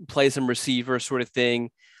can play some receiver sort of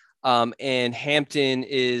thing. And Hampton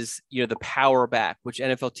is, the power back, which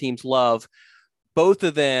NFL teams love. Both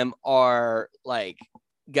of them are like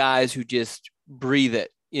guys who just breathe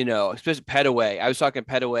it, especially Petaway. I was talking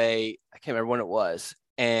to Petaway, I can't remember when it was,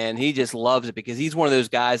 and he just loves it because he's one of those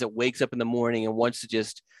guys that wakes up in the morning and wants to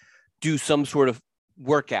just do some sort of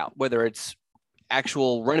workout, whether it's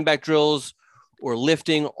actual running back drills or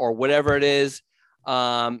lifting or whatever it is.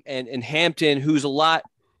 And Hampton, who's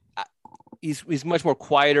he's much more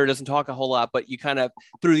quieter, doesn't talk a whole lot, but you kind of,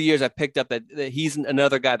 through the years, I picked up that he's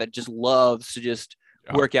another guy that just loves to just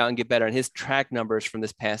work out and get better. And his track numbers from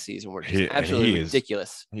this past season were just absolutely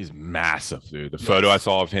ridiculous. He's massive, dude. The photo I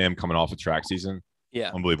saw of him coming off the track season,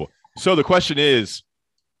 unbelievable. So the question is,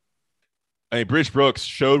 Bridge Brooks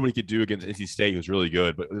showed what he could do against NC State. He was really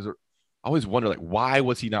good, but I always wonder, why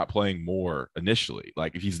was he not playing more initially?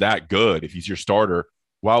 If he's that good, if he's your starter,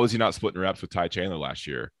 why was he not splitting reps with Ty Chandler last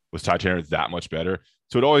year? Was Ty Chandler that much better?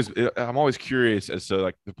 So I'm always curious as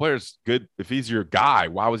to the player's good. If he's your guy,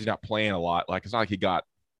 why was he not playing a lot? It's not like he got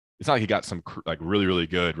some really, really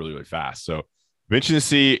good, really, really fast. So I'm interested to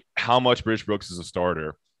see how much Bridge Brooks is a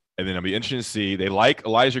starter. And then I'll be interested to see, they like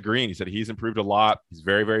Elijah Green. He said he's improved a lot. He's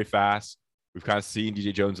very, very fast. We've kind of seen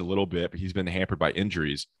DJ Jones a little bit, but he's been hampered by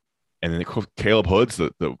injuries. And then Caleb Hoods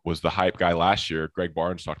was the hype guy last year. Greg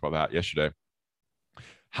Barnes talked about that yesterday.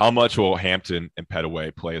 How much will Hampton and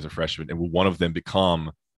Petaway play as a freshman? And will one of them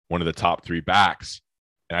become one of the top 3 backs?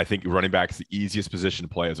 And I think running back is the easiest position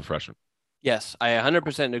to play as a freshman. Yes, I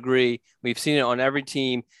 100% agree. We've seen it on every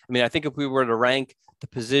team. I mean, I think if we were to rank the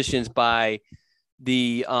positions by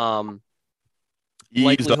the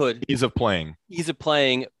likelihood, ease of playing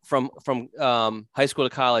from high school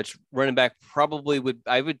to college, running back probably would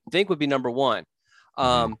be number 1.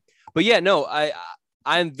 But yeah, no,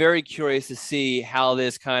 I'm very curious to see how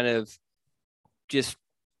this kind of just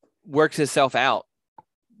works itself out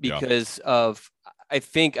because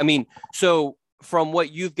so from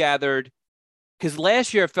what you've gathered, because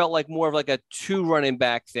last year it felt like more of a 2 running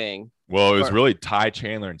back thing. Well, it was really Ty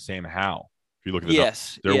Chandler and Sam Howell. If you look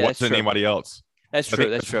at there wasn't anybody else. That's true.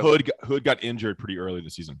 That's true. Hood got injured pretty early in the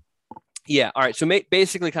season. Yeah. All right. So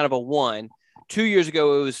basically kind of a 1. 2 years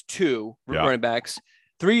ago, it was 2 running backs.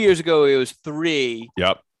 3 years ago, it was 3.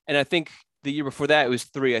 Yep. And I think the year before that, it was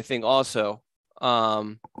 3, I think also.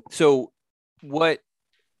 So what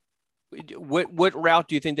route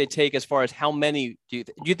do you think they take as far as how many do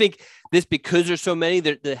you think this, because there's so many,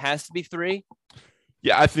 there has to be 3?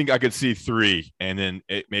 Yeah, I think I could see 3 and then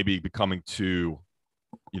it maybe becoming 2,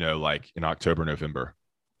 in October, November.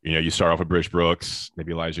 You start off with Bridge Brooks,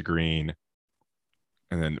 maybe Elijah Green,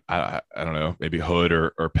 and then I don't know, maybe Hood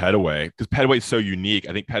or Petaway, because Petaway is so unique.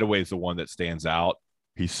 I think Petaway is the one that stands out.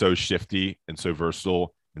 He's so shifty and so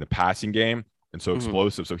versatile in the passing game and so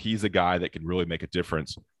explosive. So he's the guy that can really make a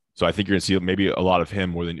difference. So I think you're going to see maybe a lot of him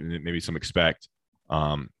more than maybe some expect.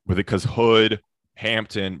 Because Hood,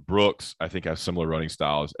 Hampton, Brooks, I think have similar running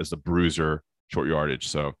styles as the bruiser, short yardage.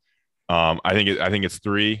 So I think it's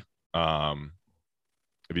 3.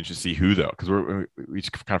 It'd be interesting to see who, though, because we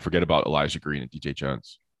just kind of forget about Elijah Green and DJ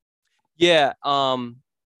Jones. Yeah. And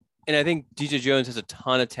I think DJ Jones has a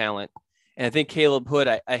ton of talent. And I think Caleb Hood,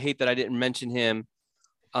 I hate that I didn't mention him,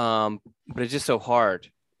 but it's just so hard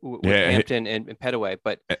with Hampton and Petaway.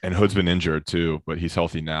 And Hood's been injured, too, but he's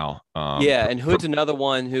healthy now. And Hood's another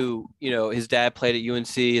one who, his dad played at UNC.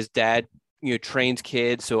 His dad, trains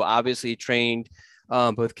kids. So obviously he trained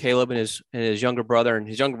both Caleb and his younger brother. And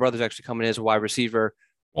his younger brother's actually coming in as a wide receiver.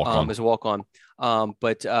 As a walk-on.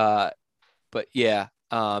 But yeah,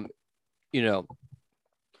 so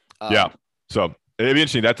it'd be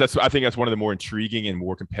interesting. I think that's one of the more intriguing and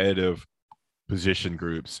more competitive position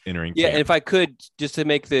groups entering camp. And if I could, just to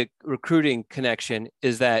make the recruiting connection,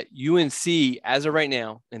 is that UNC, as of right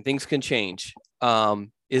now, and things can change,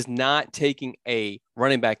 is not taking a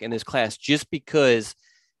running back in this class just because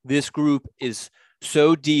this group is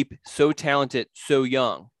so deep, so talented, so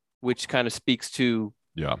young, which kind of speaks to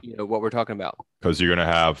what we're talking about. Because you're going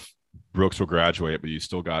to have Brooks will graduate, but you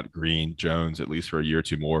still got Green, Jones, at least for a year or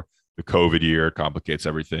 2 more. The COVID year complicates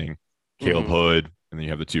everything. Caleb Hood, and then you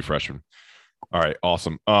have the 2 freshmen. All right,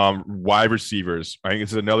 awesome. Wide receivers. I think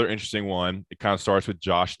this is another interesting one. It kind of starts with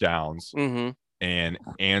Josh Downs and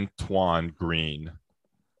Antoine Green,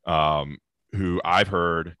 who I've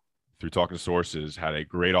heard through talking to sources had a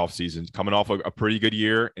great offseason, coming off a pretty good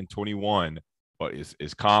year in 21. But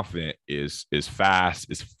is confident, is fast,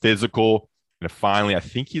 is physical, and finally, I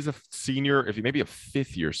think he's a senior, maybe a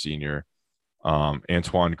 5th-year senior,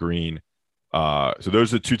 Antoine Green. So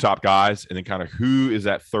those are the two top guys, and then kind of who is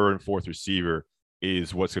that third and fourth receiver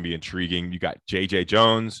is what's going to be intriguing. You got J.J.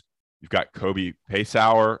 Jones, you've got Kobe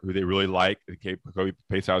Paysauer, who they really like. Kobe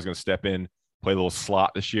Paysauer is going to step in, play a little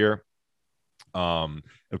slot this year.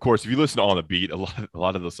 Of course, if you listen to On the Beat, a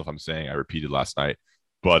lot of the stuff I'm saying I repeated last night.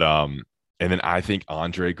 But and then I think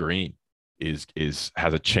Andre Green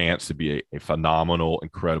has a chance to be a phenomenal,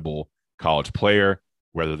 incredible college player,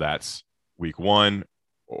 whether that's week 1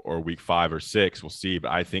 or week 5 or 6, we'll see.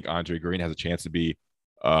 But I think Andre Green has a chance to be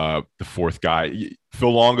the fourth guy.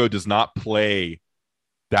 Phil Longo does not play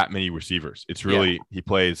that many receivers. It's really they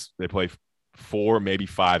play 4, maybe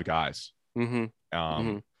 5 guys.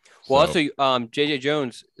 Mm-hmm. Well, also J.J.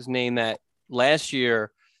 Jones is named that last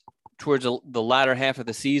year towards the latter half of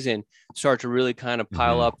the season start to really kind of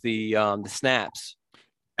pile up the snaps.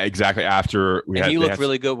 Exactly. After he looked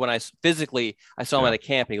really good when I saw him at a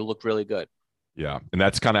camp, and he looked really good. Yeah, and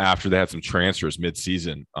that's kind of after they had some transfers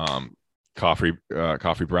mid-season. Coffrey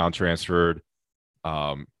Brown transferred.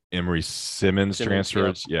 Emory Simmons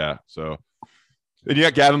transferred. Yeah. So, and you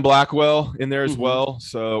got Gavin Blackwell in there as well.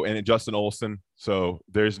 So, and Justin Olson. So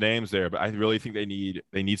there's names there, but I really think they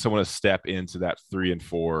need someone to step into that 3 and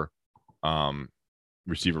 4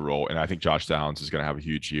 receiver role. And I think Josh Downs is going to have a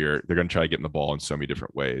huge year. They're going to try to get him the ball in so many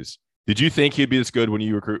different ways. Did you think he'd be this good when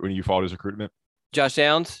you followed his recruitment? Josh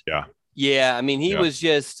Downs? Yeah. Yeah. I mean, he was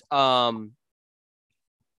just probably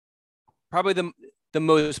the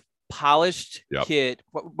most polished kid,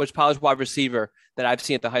 most polished wide receiver that I've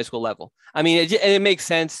seen at the high school level. I mean, it makes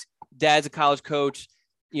sense. Dad's a college coach,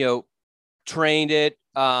 trained it,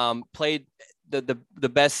 played the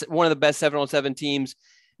best, one of the best 7-on-7 teams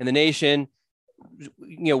in the nation,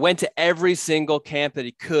 went to every single camp that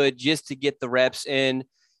he could just to get the reps in,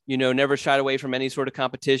 never shied away from any sort of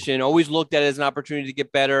competition, always looked at it as an opportunity to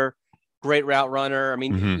get better, great route runner. I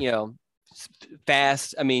mean,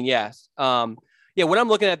 fast. I mean, yes. When I'm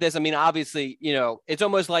looking at this, I mean, obviously, it's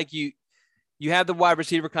almost like you have the wide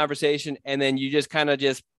receiver conversation and then you just kind of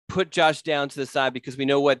just put Josh down to the side because we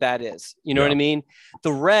know what that is. You know what I mean?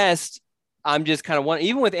 The rest, I'm just kind of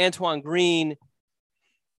even with Antoine Green.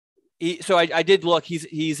 I did look,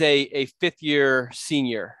 he's a 5th-year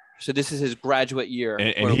senior. So this is his graduate year.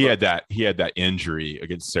 And he had that injury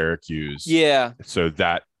against Syracuse. Yeah. So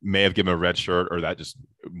that may have given him a red shirt, or that just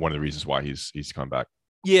one of the reasons why he's come back.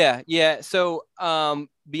 Yeah. Yeah. So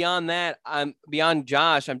beyond that, beyond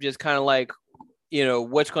Josh, I'm just kind of like,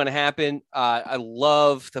 what's going to happen. I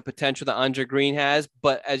love the potential that Andre Green has,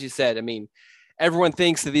 but as you said, I mean, everyone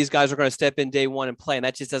thinks that these guys are going to step in day one and play, and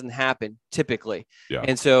that just doesn't happen typically. Yeah.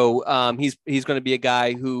 And so he's going to be a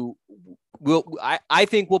guy who I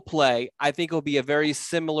think will play. I think it'll be a very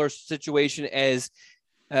similar situation as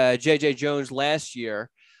J.J. Jones last year.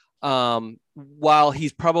 While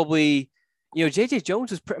he's probably, J.J.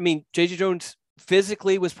 Jones J.J. Jones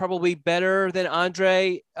physically was probably better than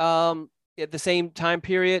Andre at the same time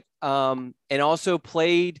period, and also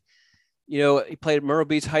played. He played at Myrtle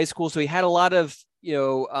Beach High School, so he had a lot of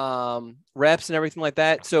reps and everything like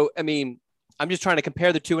that. So I mean, I'm just trying to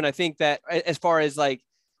compare the two, and I think that as far as like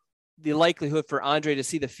the likelihood for Andre to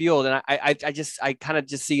see the field, and I kind of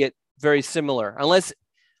just see it very similar, unless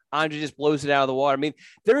Andre just blows it out of the water. I mean,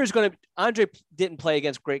 Andre didn't play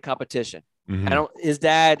against great competition. His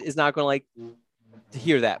dad is not going to like to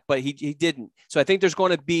hear that, but he didn't. So I think there's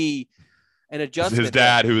going to be an adjustment. His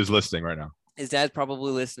dad, who is listening right now. His dad's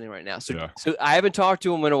probably listening right now. So I haven't talked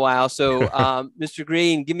to him in a while. So Mr.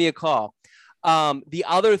 Green, give me a call. The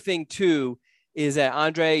other thing too is that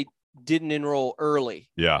Andre didn't enroll early.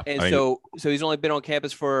 Yeah. And so he's only been on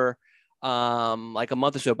campus for like a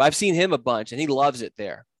month or so, but I've seen him a bunch and he loves it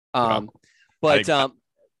there. Go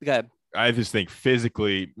ahead. I just think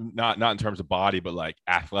physically, not in terms of body, but like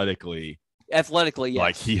athletically, yes.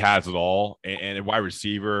 Like he has it all. And a wide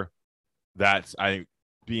receiver, I think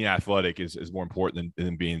being athletic is more important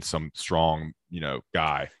than being some strong,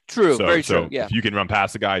 guy. True. Very true. Yeah. If you can run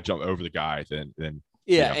past the guy, jump over the guy, then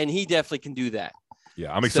and he definitely can do that.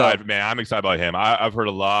 Yeah. I'm excited, man. I'm excited about him. I've heard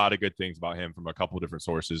a lot of good things about him from a couple of different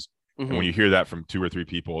sources. And when you hear that from 2 or 3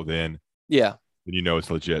 people, then it's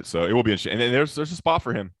legit. So it will be interesting. And then there's a spot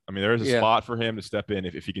for him. I mean, there is a spot for him to step in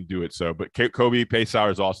if he can do it. So, but Kobe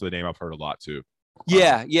Paysauer is also the name I've heard a lot too.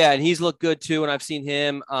 Yeah. And he's looked good too. And I've seen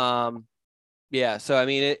him. So, I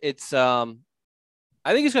mean, it's I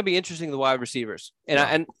think it's going to be interesting, the wide receivers.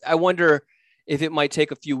 And I wonder if it might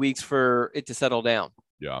take a few weeks for it to settle down.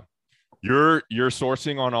 Yeah. Your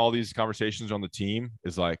sourcing on all these conversations on the team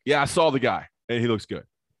is like, I saw the guy and he looks good.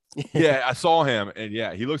 Yeah, I saw him and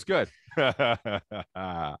he looks good. All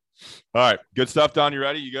right. Good stuff, Don. You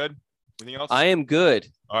ready? You good? Anything else? I am good.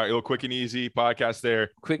 All right, a little quick and easy podcast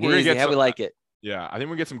there. Quick and easy. How we like it. Yeah, I think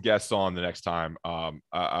we'll get some guests on the next time.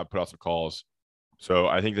 I put out some calls. So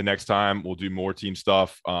I think the next time we'll do more team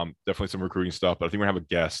stuff, definitely some recruiting stuff, but I think we're going to have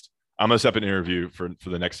a guest. I'm going to set up an interview for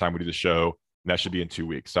the next time we do the show, and that should be in 2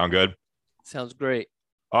 weeks. Sound good? Sounds great.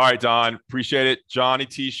 All right, Don. Appreciate it. Johnny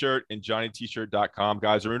T-shirt and johnnytshirt.com.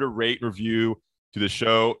 Guys, remember to rate and review to the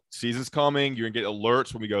show. Season's coming. You're going to get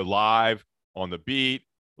alerts when we go live on The Beat,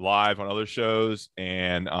 live on other shows.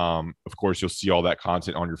 And, of course, you'll see all that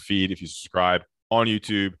content on your feed if you subscribe on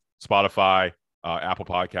YouTube, Spotify, Apple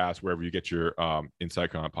Podcasts, wherever you get your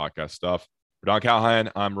Inside Carolina podcast stuff. For Don Callahan,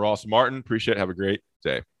 I'm Ross Martin. Appreciate it. Have a great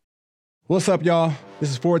day. What's up, y'all? This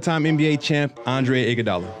is four-time NBA champ Andre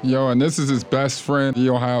Iguodala. Yo, and this is his best friend, the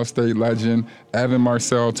Ohio State legend, Evan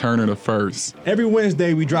Marcel Turner I. Every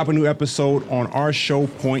Wednesday, we drop a new episode on our show,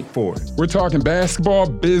 Point Forward. We're talking basketball,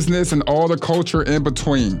 business, and all the culture in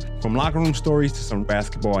between. From locker room stories to some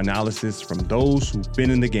basketball analysis from those who've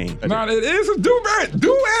been in the game. Nah, it is a dude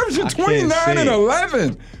averaging 29 and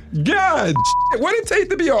 11. God, what did it take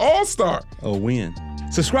to be an all-star? A win.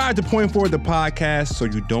 Subscribe to Point Forward, the podcast, so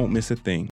you don't miss a thing.